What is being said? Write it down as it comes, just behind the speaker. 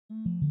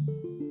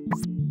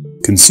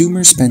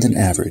Consumers spend an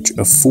average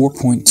of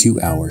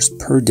 4.2 hours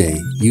per day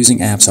using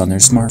apps on their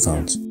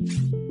smartphones.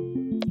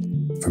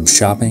 From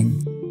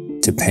shopping,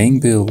 to paying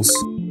bills,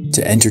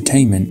 to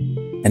entertainment,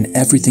 and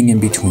everything in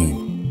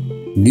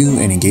between, new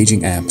and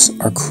engaging apps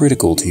are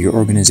critical to your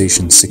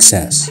organization's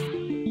success.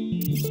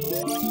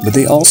 But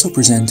they also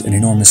present an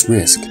enormous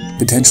risk,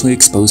 potentially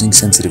exposing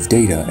sensitive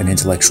data and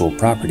intellectual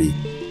property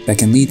that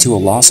can lead to a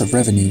loss of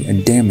revenue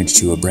and damage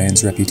to a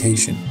brand's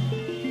reputation.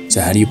 So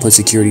how do you put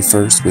security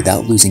first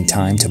without losing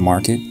time to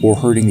market or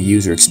hurting the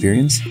user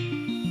experience?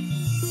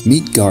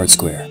 Meet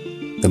Guardsquare,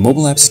 the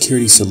mobile app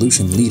security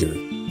solution leader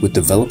with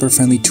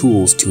developer-friendly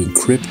tools to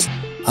encrypt,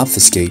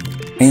 obfuscate,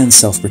 and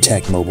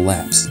self-protect mobile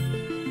apps.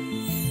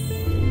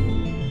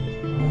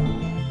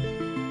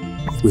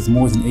 With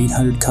more than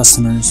 800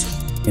 customers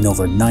in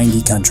over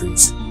 90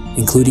 countries,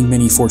 including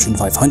many Fortune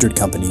 500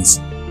 companies,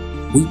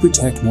 we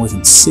protect more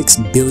than 6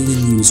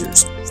 billion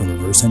users from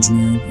reverse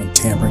engineering and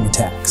tampering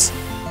attacks.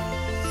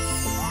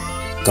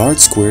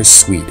 Guardsquare's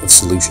suite of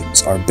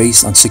solutions are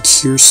based on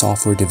secure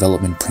software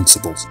development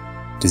principles,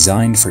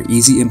 designed for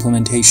easy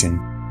implementation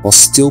while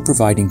still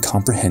providing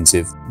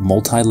comprehensive,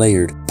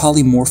 multi-layered,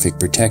 polymorphic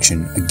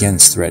protection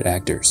against threat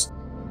actors.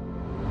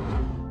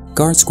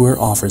 Guardsquare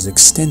offers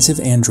extensive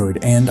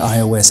Android and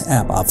iOS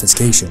app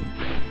obfuscation,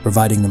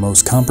 providing the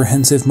most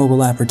comprehensive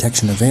mobile app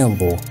protection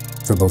available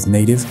for both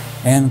native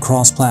and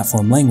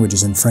cross-platform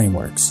languages and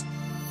frameworks.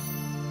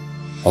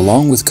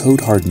 Along with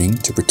code hardening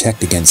to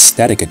protect against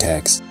static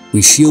attacks,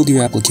 we shield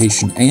your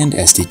application and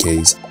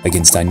SDKs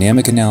against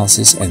dynamic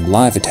analysis and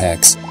live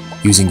attacks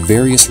using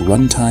various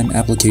runtime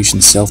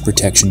application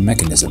self-protection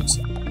mechanisms.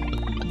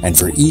 And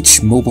for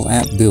each mobile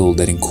app build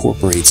that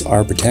incorporates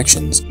our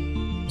protections,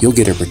 you'll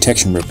get a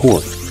protection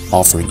report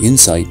offering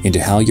insight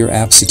into how your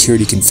app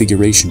security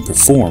configuration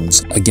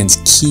performs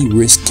against key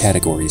risk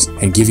categories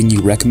and giving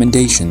you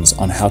recommendations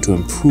on how to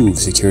improve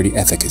security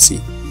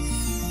efficacy.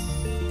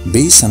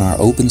 Based on our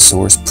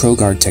open-source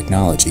ProGuard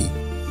technology,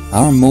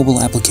 our mobile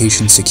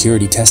application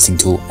security testing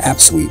tool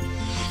AppSuite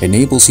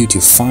enables you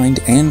to find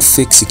and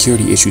fix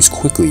security issues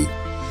quickly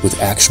with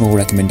actionable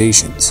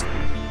recommendations.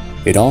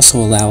 It also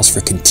allows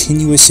for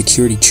continuous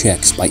security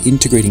checks by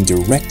integrating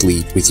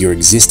directly with your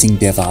existing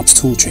DevOps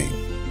toolchain.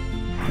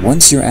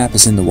 Once your app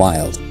is in the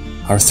wild,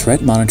 our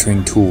threat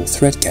monitoring tool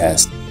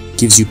ThreatCast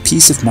gives you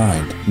peace of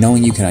mind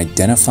knowing you can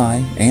identify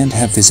and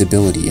have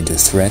visibility into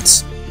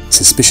threats,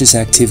 suspicious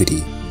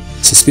activity,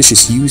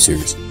 suspicious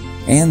users,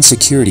 and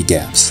security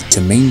gaps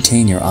to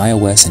maintain your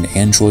iOS and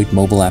Android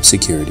mobile app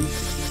security.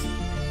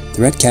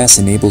 ThreatCast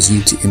enables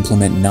you to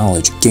implement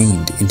knowledge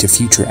gained into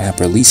future app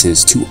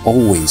releases to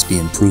always be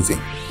improving.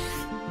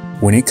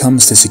 When it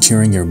comes to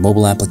securing your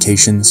mobile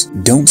applications,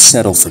 don't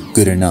settle for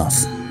good enough.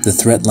 The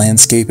threat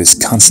landscape is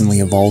constantly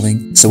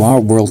evolving, so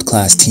our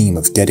world-class team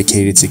of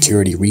dedicated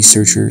security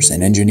researchers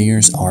and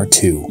engineers are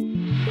too.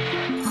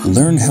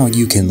 Learn how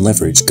you can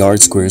leverage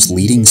Guardsquare's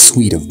leading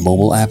suite of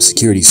mobile app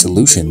security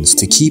solutions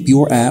to keep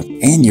your app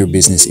and your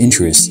business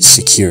interests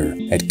secure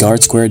at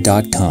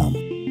guardsquare.com.